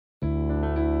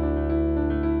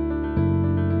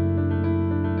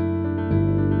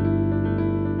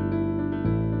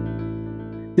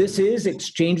This is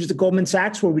Exchanges at Goldman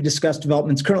Sachs, where we discuss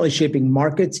developments currently shaping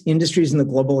markets, industries, and the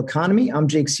global economy. I'm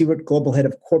Jake Siewert, Global Head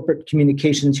of Corporate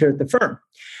Communications here at the firm.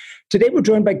 Today, we're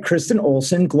joined by Kristen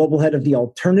Olson, Global Head of the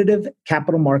Alternative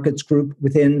Capital Markets Group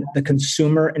within the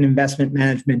Consumer and Investment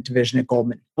Management Division at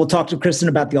Goldman. We'll talk to Kristen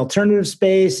about the alternative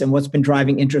space and what's been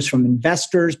driving interest from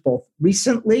investors, both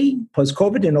recently,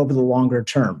 post-COVID, and over the longer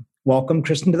term. Welcome,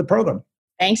 Kristen, to the program.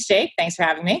 Thanks, Jake. Thanks for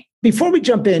having me. Before we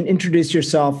jump in, introduce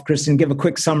yourself, Kristen. Give a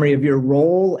quick summary of your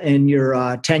role and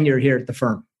your tenure here at the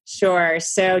firm. Sure.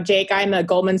 So, Jake, I'm a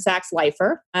Goldman Sachs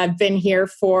lifer. I've been here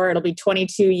it'll be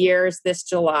 22 years this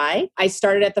July. I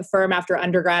started at the firm after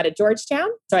undergrad at Georgetown.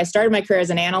 So I started my career as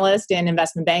an analyst in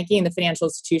investment banking in the financial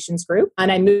institutions group.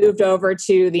 And I moved over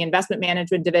to the investment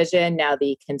management division, now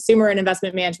the consumer and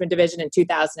investment management division in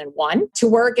 2001, to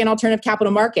work in alternative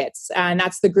capital markets. And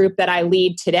that's the group that I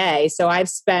lead today. So I've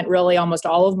spent really almost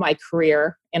all of my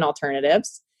career in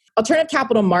alternatives. Alternative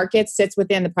capital markets sits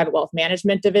within the private wealth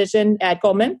management division at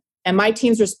Goldman. And my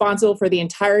team's responsible for the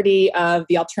entirety of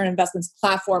the alternative investments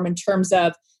platform in terms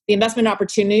of the investment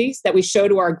opportunities that we show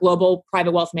to our global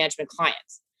private wealth management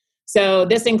clients. So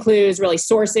this includes really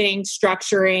sourcing,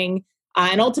 structuring,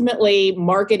 and ultimately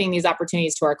marketing these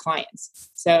opportunities to our clients.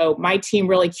 So my team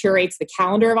really curates the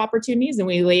calendar of opportunities, and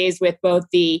we liaise with both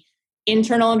the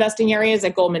internal investing areas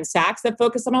at Goldman Sachs that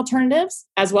focus on alternatives,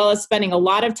 as well as spending a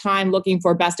lot of time looking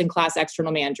for best-in-class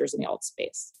external managers in the alt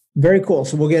space. Very cool.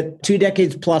 So we'll get 2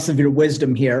 decades plus of your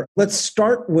wisdom here. Let's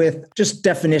start with just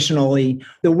definitionally,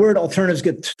 the word alternatives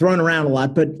gets thrown around a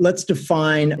lot, but let's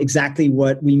define exactly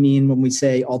what we mean when we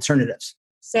say alternatives.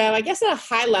 So I guess at a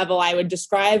high level, I would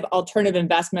describe alternative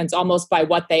investments almost by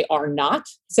what they are not.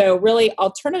 So really,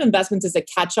 alternative investments is a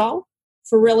catch-all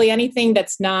for really anything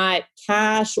that's not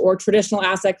cash or traditional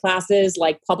asset classes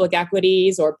like public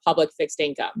equities or public fixed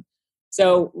income.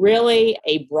 So really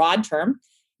a broad term,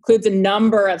 includes a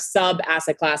number of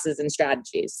sub-asset classes and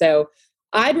strategies. So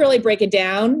I'd really break it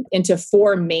down into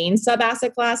 4 main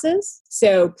sub-asset classes.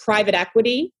 So private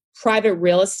equity, private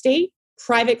real estate,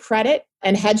 private credit,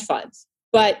 and hedge funds.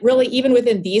 But really, even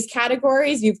within these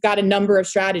categories, you've got a number of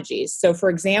strategies. So for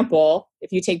example,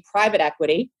 if you take private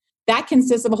equity, that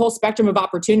consists of a whole spectrum of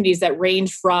opportunities that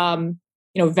range from,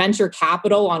 venture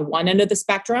capital on one end of the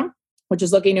spectrum, which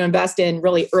is looking to invest in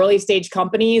really early stage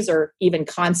companies or even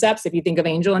concepts, if you think of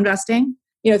angel investing,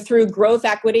 through growth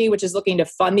equity, which is looking to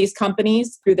fund these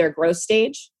companies through their growth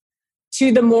stage,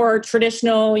 to the more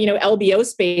traditional, LBO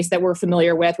space that we're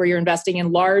familiar with, where you're investing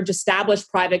in large established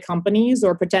private companies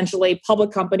or potentially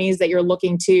public companies that you're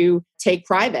looking to take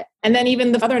private. And then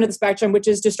even the other end of the spectrum, which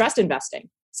is distressed investing.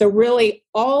 So really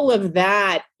all of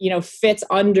that, fits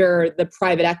under the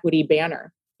private equity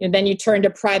banner. And then you turn to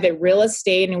private real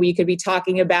estate, and we could be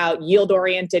talking about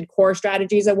yield-oriented core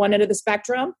strategies at one end of the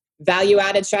spectrum,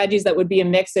 value-added strategies that would be a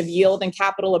mix of yield and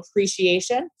capital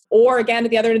appreciation, or again,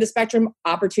 at the other end of the spectrum,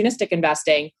 opportunistic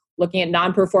investing, looking at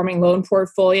non-performing loan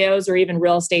portfolios or even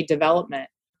real estate development,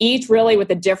 each really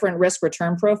with a different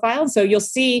risk-return profile. So you'll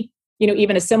see,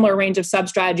 even a similar range of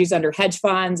sub-strategies under hedge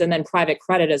funds and then private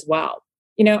credit as well.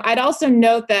 I'd also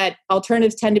note that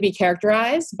alternatives tend to be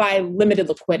characterized by limited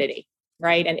liquidity,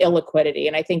 right, and illiquidity.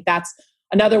 And I think that's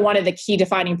another one of the key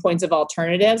defining points of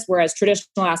alternatives, whereas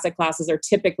traditional asset classes are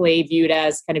typically viewed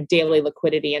as kind of daily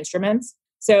liquidity instruments.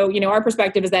 So, our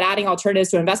perspective is that adding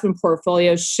alternatives to investment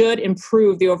portfolios should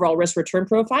improve the overall risk-return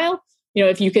profile,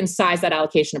 if you can size that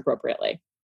allocation appropriately.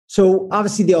 So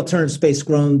obviously the alternative space has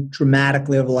grown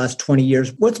dramatically over the last 20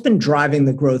 years. What's been driving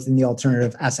the growth in the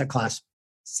alternative asset class?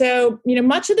 So,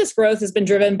 much of this growth has been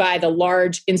driven by the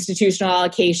large institutional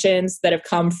allocations that have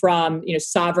come from,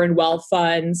 sovereign wealth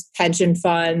funds, pension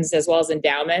funds, as well as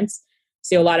endowments.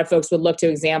 So a lot of folks would look to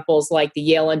examples like the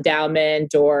Yale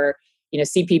Endowment or,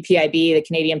 CPPIB, the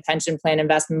Canadian Pension Plan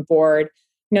Investment Board.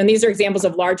 And these are examples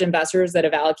of large investors that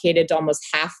have allocated almost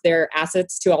half their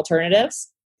assets to alternatives.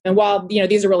 And while,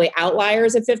 these are really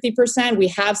outliers at 50%, we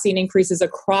have seen increases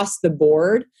across the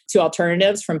board to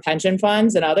alternatives from pension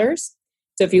funds and others.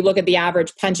 So if you look at the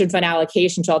average pension fund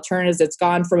allocation to alternatives, it's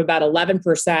gone from about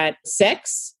 11%,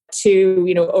 6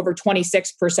 to, over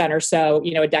 26% or so,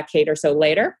 a decade or so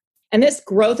later. And this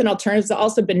growth in alternatives has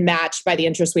also been matched by the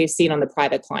interest we've seen on the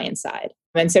private client side.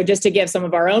 And so just to give some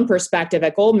of our own perspective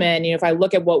at Goldman, if I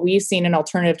look at what we've seen in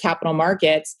alternative capital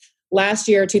markets, last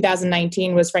year,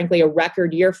 2019, was frankly a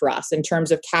record year for us in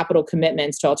terms of capital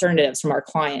commitments to alternatives from our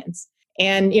clients.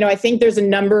 And, I think there's a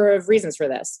number of reasons for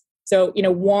this. So,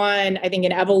 one, I think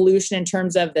an evolution in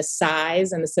terms of the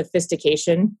size and the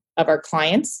sophistication of our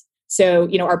clients. So,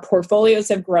 our portfolios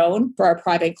have grown for our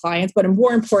private clients, but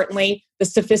more importantly, the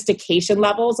sophistication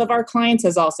levels of our clients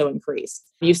has also increased.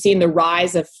 You've seen the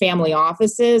rise of family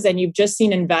offices, and you've just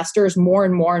seen investors more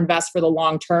and more invest for the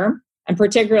long term. And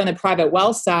particularly on the private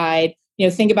wealth side,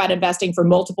 think about investing for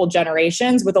multiple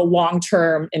generations with a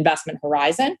long-term investment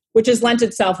horizon, which has lent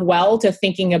itself well to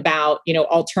thinking about,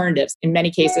 alternatives. In many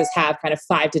cases have kind of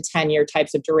 5 to 10 year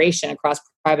types of duration across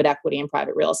private equity and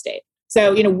private real estate.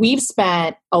 So, we've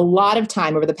spent a lot of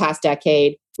time over the past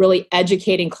decade really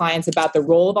educating clients about the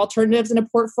role of alternatives in a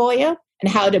portfolio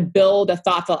and how to build a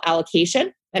thoughtful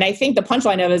allocation. And I think the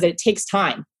punchline of it is that it takes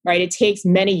time, right? It takes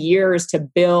many years to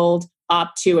build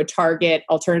up to a target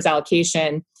alternatives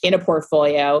allocation in a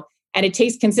portfolio. And it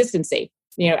takes consistency,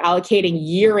 allocating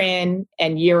year in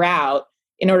and year out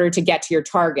in order to get to your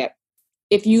target.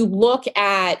 If you look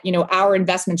at, our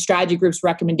investment strategy group's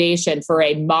recommendation for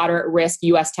a moderate risk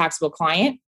U.S. taxable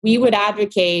client, we would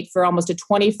advocate for almost a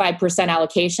 25%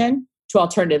 allocation to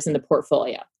alternatives in the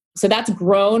portfolio. So that's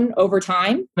grown over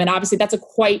time. And obviously that's a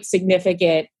quite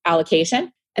significant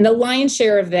allocation. And the lion's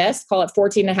share of this, call it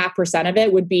 14.5% of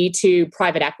it, would be to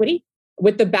private equity,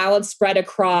 with the balance spread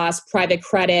across private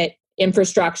credit,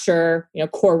 infrastructure,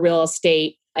 core real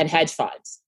estate, and hedge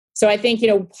funds. So I think,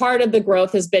 part of the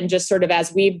growth has been just sort of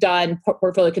as we've done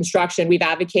portfolio construction, we've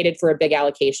advocated for a big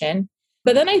allocation.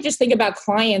 But then I just think about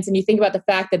clients, and you think about the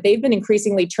fact that they've been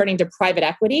increasingly turning to private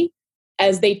equity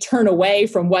as they turn away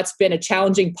from what's been a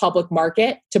challenging public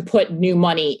market to put new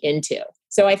money into.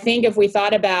 So I think if we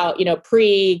thought about,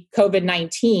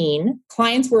 pre-COVID-19,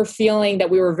 clients were feeling that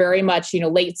we were very much,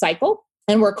 late cycle,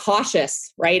 and we're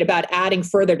cautious, right, about adding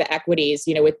further to equities,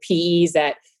 with PEs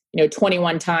at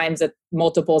 21 times at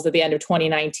multiples at the end of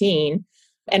 2019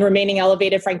 and remaining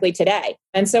elevated, frankly, today.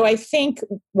 And so I think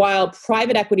while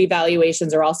private equity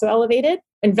valuations are also elevated,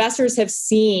 investors have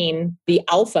seen the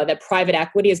alpha that private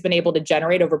equity has been able to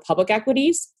generate over public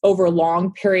equities over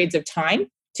long periods of time,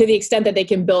 to the extent that they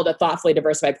can build a thoughtfully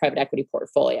diversified private equity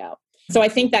portfolio. So I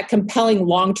think that compelling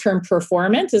long-term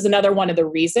performance is another one of the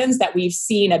reasons that we've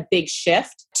seen a big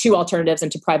shift to alternatives and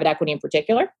to private equity in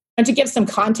particular. And to give some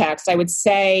context, I would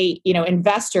say,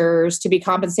 investors, to be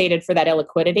compensated for that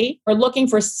illiquidity, are looking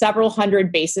for several hundred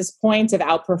basis points of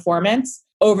outperformance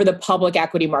over the public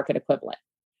equity market equivalent,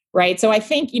 right? So I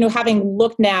think, having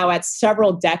looked now at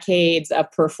several decades of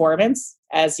performance,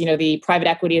 as, the private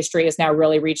equity industry has now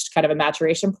really reached kind of a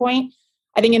maturation point,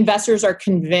 I think investors are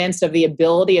convinced of the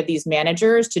ability of these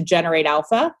managers to generate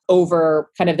alpha over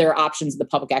kind of their options in the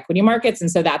public equity markets. And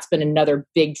so that's been another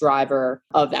big driver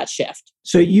of that shift.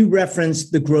 So you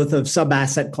referenced the growth of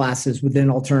sub-asset classes within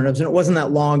alternatives. And it wasn't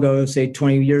that long ago, say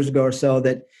 20 years ago or so,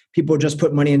 that people just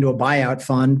put money into a buyout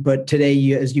fund. But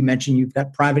today, as you mentioned, you've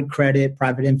got private credit,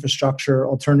 private infrastructure,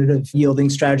 alternative yielding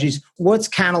strategies. What's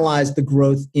catalyzed the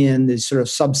growth in these sort of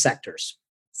subsectors?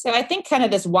 So I think kind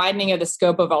of this widening of the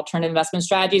scope of alternative investment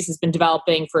strategies has been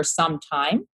developing for some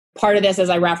time. Part of this, as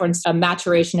I referenced, a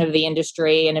maturation of the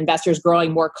industry and investors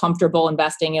growing more comfortable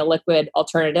investing in liquid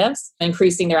alternatives,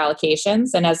 increasing their allocations.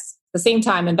 And as the same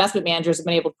time, investment managers have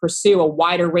been able to pursue a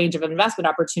wider range of investment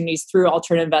opportunities through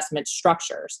alternative investment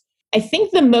structures. I think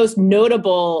the most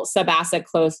notable sub-asset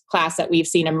class that we've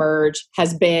seen emerge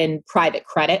has been private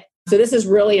credit. So this has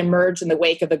really emerged in the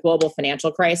wake of the global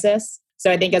financial crisis. So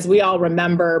I think, as we all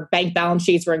remember, bank balance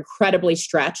sheets were incredibly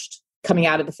stretched coming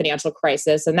out of the financial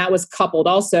crisis. And that was coupled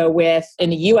also with,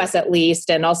 in the US at least,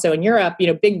 and also in Europe,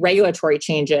 big regulatory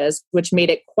changes, which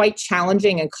made it quite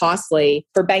challenging and costly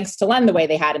for banks to lend the way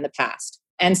they had in the past.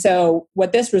 And so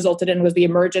what this resulted in was the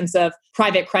emergence of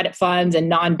private credit funds and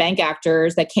non-bank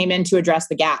actors that came in to address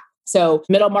the gap. So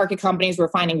middle market companies were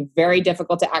finding very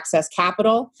difficult to access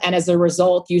capital. And as a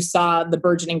result, you saw the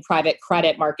burgeoning private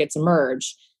credit markets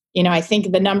emerge. I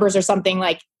think the numbers are something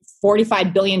like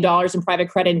 $45 billion in private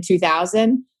credit in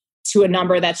 2000 to a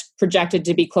number that's projected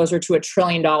to be closer to $1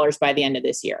 trillion by the end of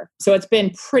this year. So it's been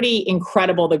pretty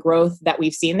incredible, the growth that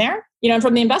we've seen there. And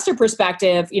from the investor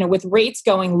perspective, with rates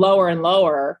going lower and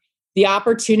lower, the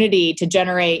opportunity to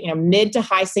generate, mid to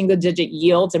high single digit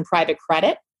yields in private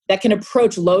credit that can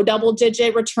approach low double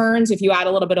digit returns if you add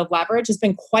a little bit of leverage has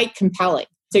been quite compelling.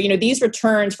 So, these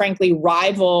returns, frankly,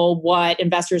 rival what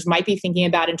investors might be thinking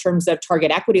about in terms of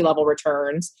target equity level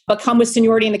returns, but come with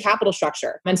seniority in the capital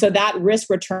structure. And so that risk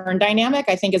return dynamic,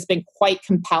 I think, has been quite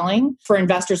compelling for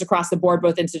investors across the board,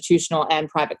 both institutional and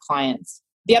private clients.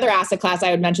 The other asset class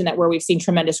I would mention that where we've seen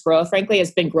tremendous growth, frankly,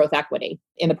 has been growth equity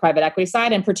in the private equity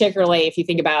side. And particularly if you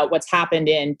think about what's happened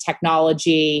in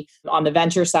technology on the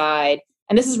venture side,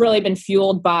 And this has really been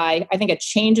fueled by, I think, a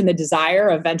change in the desire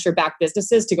of venture-backed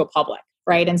businesses to go public,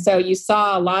 right? And so you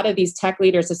saw a lot of these tech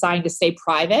leaders deciding to stay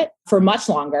private for much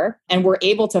longer and were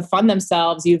able to fund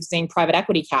themselves using private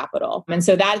equity capital. And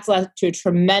so that's led to a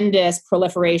tremendous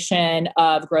proliferation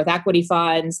of growth equity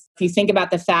funds. If you think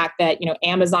about the fact that,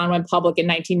 Amazon went public in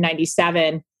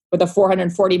 1997 with a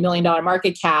 $440 million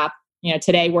market cap,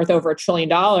 today worth over $1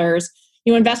 trillion,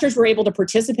 investors were able to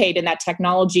participate in that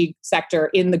technology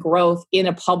sector in the growth in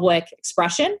a public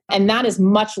expression. And that is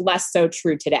much less so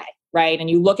true today, right? And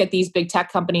you look at these big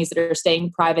tech companies that are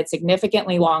staying private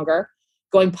significantly longer,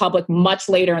 going public much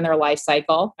later in their life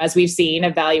cycle, as we've seen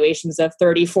at valuations of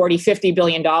 30, 40, $50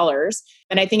 billion.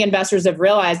 And I think investors have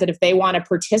realized that if they want to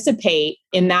participate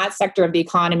in that sector of the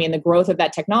economy and the growth of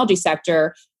that technology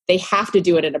sector, they have to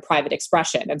do it in a private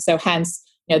expression. And so hence,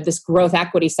 this growth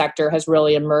equity sector has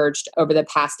really emerged over the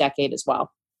past decade as well.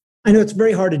 I know it's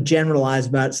very hard to generalize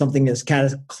about something as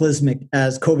cataclysmic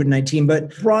as COVID-19,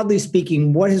 but broadly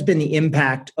speaking, what has been the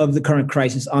impact of the current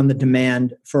crisis on the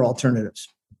demand for alternatives?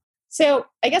 So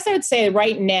I guess I would say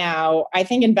right now, I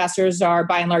think investors are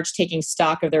by and large taking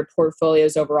stock of their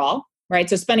portfolios overall, right?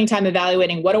 So spending time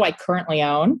evaluating, what do I currently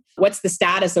own? What's the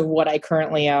status of what I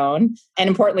currently own? And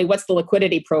importantly, what's the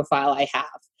liquidity profile I have?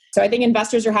 So I think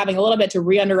investors are having a little bit to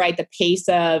re-underwrite the pace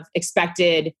of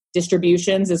expected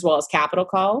distributions as well as capital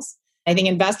calls. I think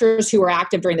investors who were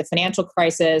active during the financial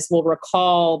crisis will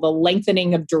recall the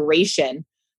lengthening of duration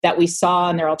that we saw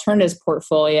in their alternatives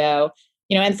portfolio,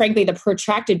 and frankly, the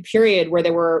protracted period where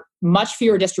there were much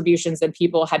fewer distributions than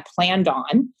people had planned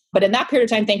on. But in that period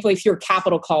of time, thankfully, fewer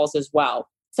capital calls as well.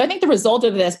 So I think the result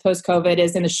of this post-COVID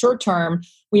is in the short term,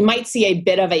 we might see a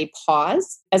bit of a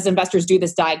pause as investors do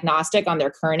this diagnostic on their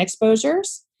current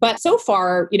exposures. But so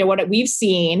far, what we've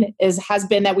seen has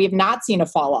been that we have not seen a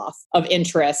fall off of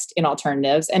interest in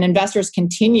alternatives, and investors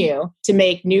continue to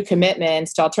make new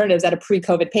commitments to alternatives at a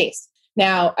pre-COVID pace.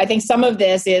 Now, I think some of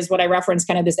this is what I referenced,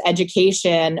 kind of this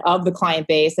education of the client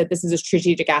base that this is a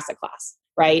strategic asset class,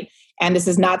 right? And this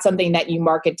is not something that you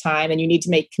market time, and you need to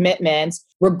make commitments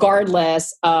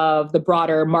regardless of the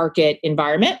broader market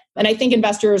environment. And I think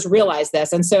investors realize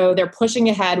this. And so they're pushing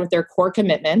ahead with their core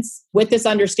commitments with this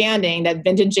understanding that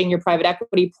vintaging your private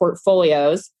equity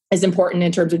portfolios is important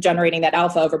in terms of generating that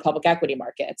alpha over public equity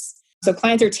markets. So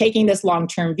clients are taking this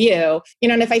long-term view,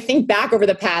 and if I think back over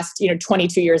the past,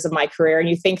 22 years of my career, and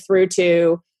you think through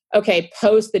to,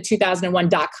 post the 2001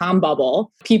 dot-com bubble,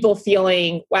 people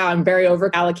feeling, wow, I'm very over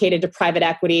allocated to private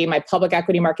equity. My public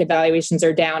equity market valuations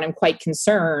are down. I'm quite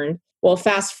concerned. Well,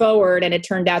 fast forward, and it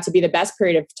turned out to be the best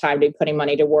period of time to be putting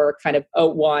money to work, kind of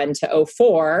 01 to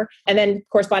 04. And then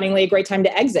correspondingly, a great time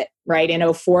to exit, right,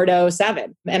 in 04 to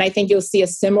 07. And I think you'll see a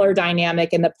similar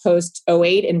dynamic in the post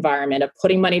 08 environment of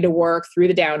putting money to work through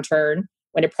the downturn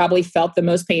when it probably felt the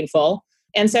most painful.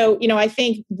 And so, I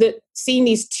think that seeing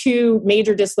these two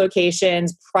major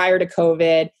dislocations prior to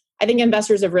COVID, I think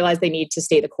investors have realized they need to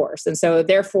stay the course. And so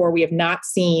therefore, we have not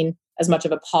seen as much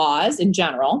of a pause in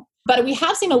general. But we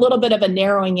have seen a little bit of a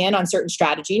narrowing in on certain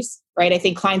strategies, right? I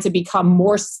think clients have become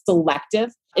more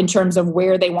selective in terms of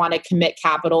where they want to commit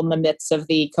capital in the midst of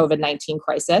the COVID-19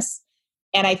 crisis.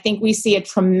 And I think we see a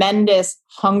tremendous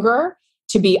hunger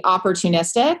to be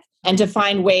opportunistic and to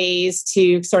find ways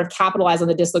to sort of capitalize on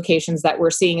the dislocations that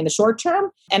we're seeing in the short term,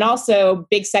 and also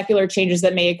big secular changes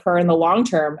that may occur in the long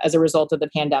term as a result of the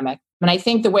pandemic. And I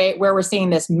think where we're seeing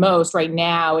this most right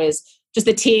now is just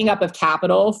the teeing up of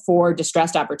capital for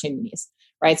distressed opportunities,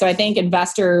 right? So I think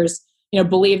investors,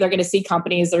 believe they're going to see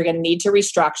companies that are going to need to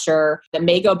restructure, that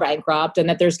may go bankrupt, and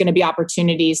that there's going to be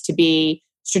opportunities to be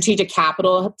strategic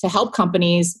capital to help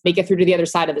companies make it through to the other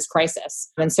side of this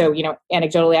crisis. And so,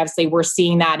 anecdotally, obviously, we're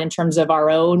seeing that in terms of our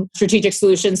own strategic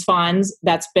solutions funds.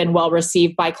 That's been well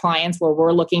received by clients, where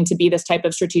we're looking to be this type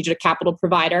of strategic capital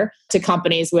provider to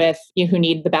companies with who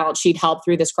need the balance sheet help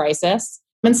through this crisis.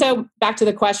 And so back to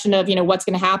the question of, what's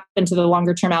going to happen to the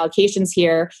longer term allocations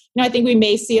here, I think we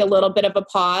may see a little bit of a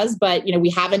pause, but, we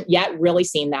haven't yet really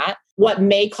seen that. What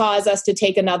may cause us to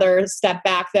take another step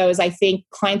back, though, is I think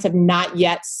clients have not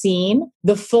yet seen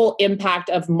the full impact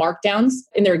of markdowns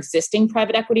in their existing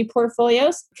private equity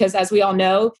portfolios. Because as we all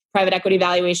know, private equity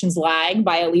valuations lag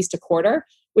by at least a quarter,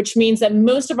 which means that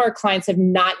most of our clients have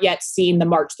not yet seen the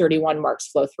March 31 marks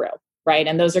flow through. Right.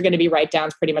 And those are going to be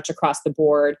write-downs pretty much across the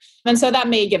board. And so that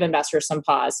may give investors some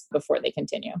pause before they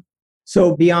continue.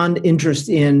 So beyond interest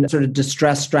in sort of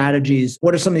distressed strategies,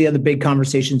 what are some of the other big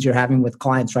conversations you're having with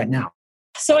clients right now?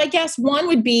 So I guess one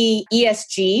would be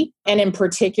ESG and in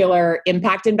particular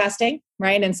impact investing,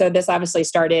 right? And so this obviously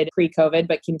started pre-COVID,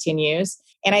 but continues.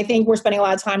 And I think we're spending a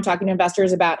lot of time talking to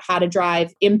investors about how to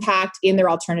drive impact in their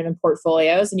alternative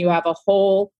portfolios. And you have a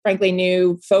whole, frankly,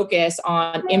 new focus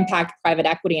on impact private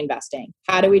equity investing.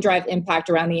 How do we drive impact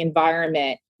around the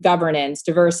environment, governance,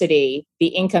 diversity, the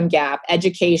income gap,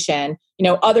 education,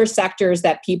 other sectors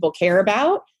that people care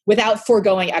about without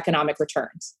foregoing economic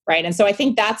returns, right? And so I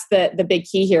think that's the big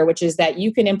key here, which is that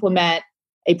you can implement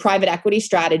a private equity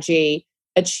strategy,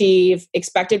 achieve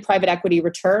expected private equity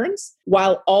returns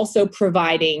while also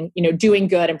providing, doing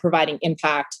good and providing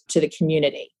impact to the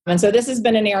community. And so this has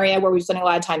been an area where we've spent a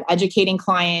lot of time educating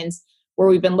clients, where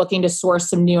we've been looking to source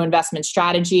some new investment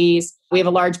strategies. We have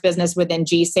a large business within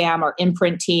GSAM, our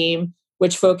imprint team,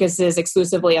 which focuses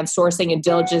exclusively on sourcing and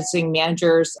diligencing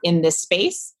managers in this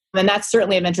space. And that's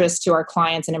certainly of interest to our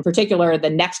clients, and in particular, the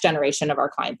next generation of our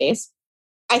client base.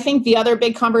 I think the other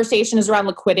big conversation is around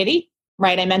liquidity,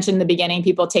 right? I mentioned in the beginning,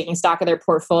 people taking stock of their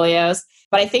portfolios.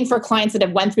 But I think for clients that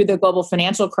have went through the global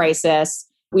financial crisis,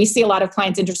 we see a lot of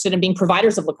clients interested in being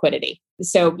providers of liquidity.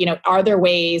 So, are there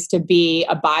ways to be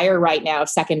a buyer right now of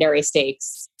secondary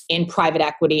stakes in private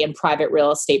equity and private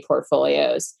real estate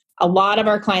portfolios? A lot of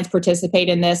our clients participate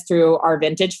in this through our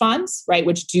vintage funds, right,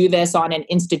 which do this on an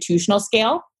institutional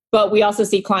scale. But we also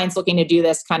see clients looking to do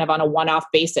this kind of on a one-off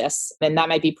basis. And that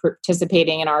might be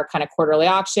participating in our kind of quarterly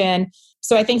auction.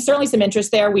 So I think certainly some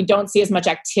interest there. We don't see as much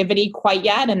activity quite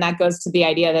yet. And that goes to the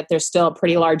idea that there's still a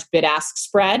pretty large bid-ask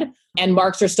spread and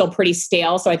marks are still pretty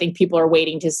stale. So I think people are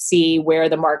waiting to see where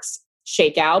the marks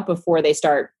shake out before they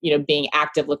start, being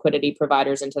active liquidity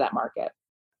providers into that market.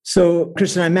 So,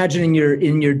 Kristen, I imagine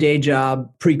in your day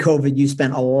job pre-COVID, you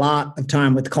spent a lot of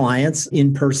time with clients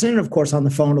in person, of course, on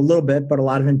the phone a little bit, but a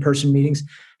lot of in-person meetings.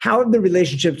 How have the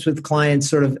relationships with clients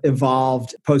sort of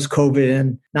evolved post-COVID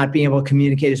and not being able to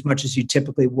communicate as much as you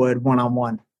typically would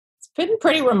one-on-one? It's been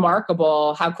pretty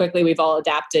remarkable how quickly we've all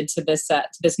adapted to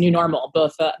this new normal,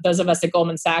 both those of us at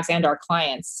Goldman Sachs and our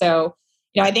clients. So,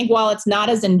 I think while it's not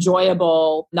as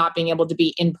enjoyable not being able to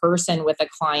be in person with a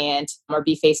client or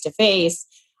be face-to-face,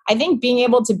 I think being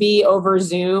able to be over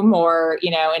Zoom or,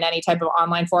 in any type of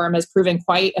online forum has proven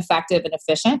quite effective and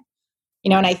efficient.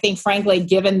 And I think, frankly,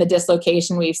 given the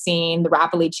dislocation we've seen, the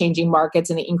rapidly changing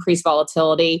markets and the increased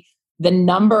volatility, the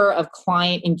number of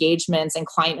client engagements and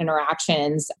client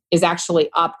interactions is actually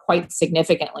up quite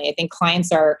significantly. I think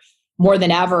clients are more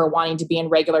than ever wanting to be in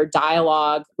regular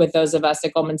dialogue with those of us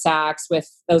at Goldman Sachs, with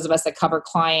those of us that cover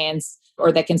clients,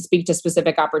 or that can speak to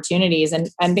specific opportunities. And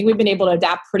I think we've been able to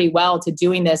adapt pretty well to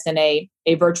doing this in a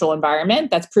virtual environment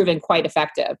that's proven quite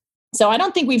effective. So I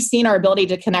don't think we've seen our ability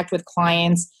to connect with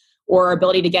clients or our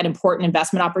ability to get important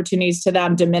investment opportunities to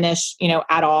them diminish,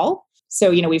 at all.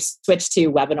 So, we've switched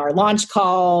to webinar launch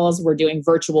calls, we're doing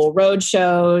virtual road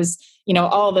shows,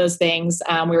 all those things.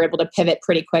 We were able to pivot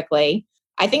pretty quickly.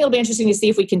 I think it'll be interesting to see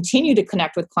if we continue to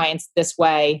connect with clients this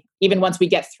way, even once we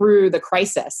get through the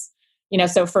crisis.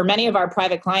 So for many of our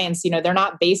private clients, they're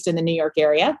not based in the New York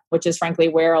area, which is frankly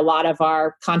where a lot of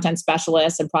our content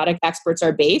specialists and product experts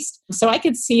are based. So I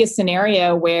could see a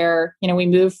scenario where, we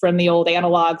move from the old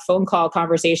analog phone call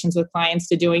conversations with clients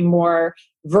to doing more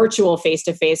virtual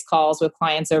face-to-face calls with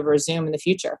clients over Zoom in the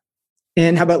future.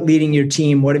 And how about leading your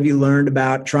team? What have you learned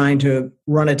about trying to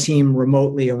run a team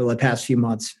remotely over the past few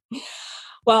months?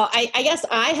 Well, I guess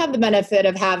I have the benefit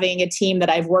of having a team that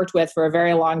I've worked with for a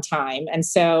very long time. And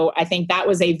so I think that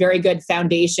was a very good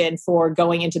foundation for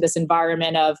going into this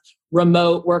environment of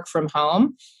remote work from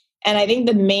home. And I think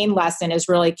the main lesson is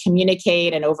really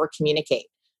communicate and over-communicate.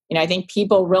 I think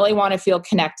people really want to feel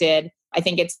connected. I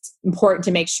think it's important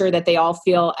to make sure that they all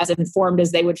feel as informed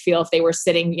as they would feel if they were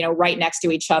sitting, right next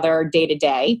to each other day to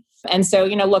day. And so,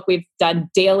 look, we've done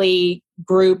daily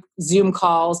group Zoom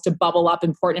calls to bubble up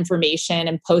important information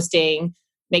and posting,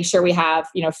 make sure we have,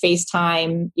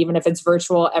 FaceTime, even if it's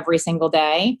virtual, every single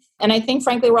day. And I think,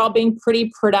 frankly, we're all being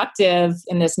pretty productive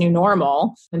in this new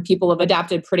normal and people have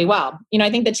adapted pretty well. I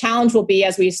think the challenge will be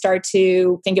as we start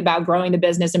to think about growing the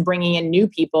business and bringing in new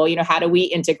people, how do we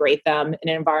integrate them in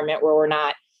an environment where we're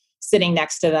not sitting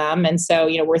next to them? And so,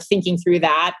 we're thinking through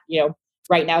that,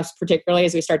 right now, particularly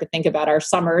as we start to think about our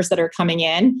summers that are coming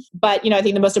in. But, I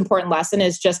think the most important lesson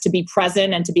is just to be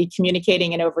present and to be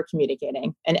communicating and over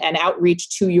communicating and outreach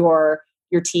to your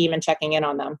team and checking in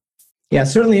on them. Yeah,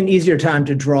 certainly an easier time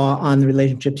to draw on the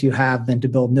relationships you have than to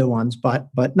build new ones, but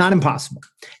not impossible.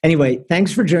 Anyway,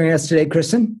 thanks for joining us today,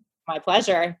 Kristen. My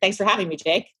pleasure. Thanks for having me,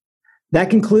 Jake. That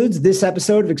concludes this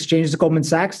episode of Exchanges at Goldman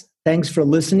Sachs. Thanks for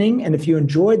listening. And if you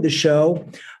enjoyed the show,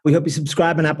 We hope you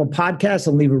subscribe on Apple Podcasts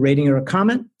and leave a rating or a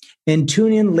comment. And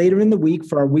tune in later in the week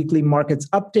for our weekly markets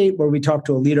update, where we talk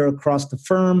to a leader across the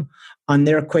firm on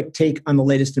their quick take on the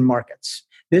latest in markets.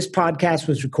 This podcast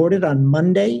was recorded on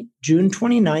Monday, June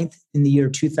 29th in the year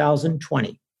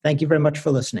 2020. Thank you very much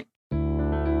for listening.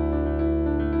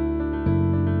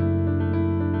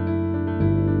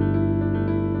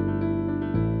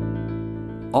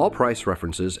 All price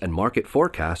references and market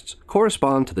forecasts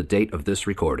correspond to the date of this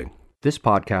recording. This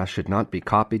podcast should not be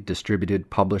copied,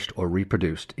 distributed, published, or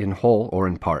reproduced in whole or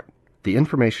in part. The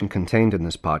information contained in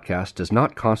this podcast does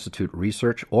not constitute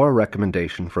research or a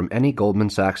recommendation from any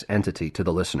Goldman Sachs entity to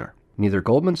the listener. Neither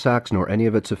Goldman Sachs nor any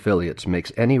of its affiliates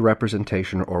makes any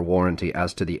representation or warranty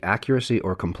as to the accuracy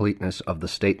or completeness of the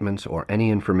statements or any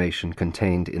information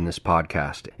contained in this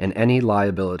podcast, and any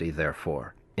liability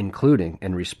therefore, including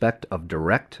in respect of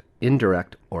direct,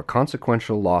 indirect, or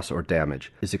consequential loss or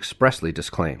damage, is expressly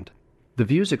disclaimed. The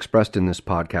views expressed in this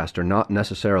podcast are not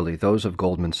necessarily those of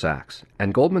Goldman Sachs,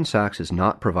 and Goldman Sachs is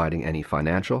not providing any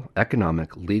financial,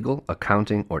 economic, legal,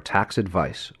 accounting, or tax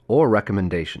advice or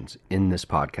recommendations in this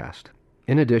podcast.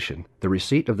 In addition, the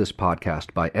receipt of this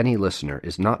podcast by any listener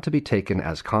is not to be taken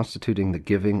as constituting the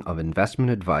giving of investment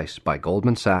advice by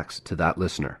Goldman Sachs to that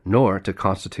listener, nor to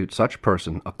constitute such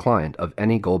person a client of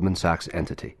any Goldman Sachs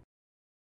entity.